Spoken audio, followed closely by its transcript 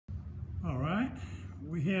right,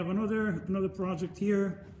 we have another project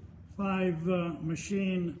here. 5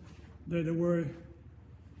 machine that were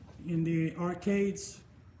in the arcades.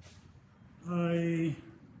 I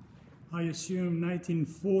assume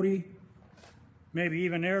 1940, maybe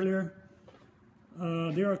even earlier.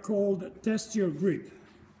 They are called Test Your Grip.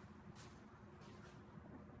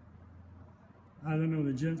 I don't know,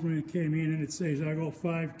 the gentleman came in and it says, I got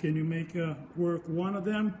 5, can you make work one of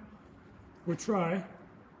them? We'll try.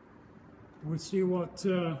 We'll see what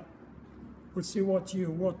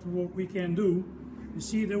we can do. You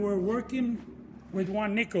see, they were working with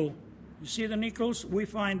 1 nickel. You see the nickels? We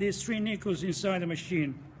find these 3 nickels inside the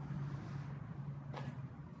machine.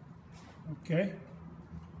 Okay.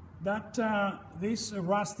 This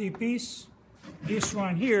rusty piece, this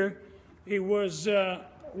one here, it was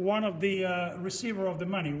one of the receiver of the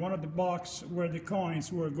money, one of the box where the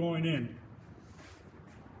coins were going in.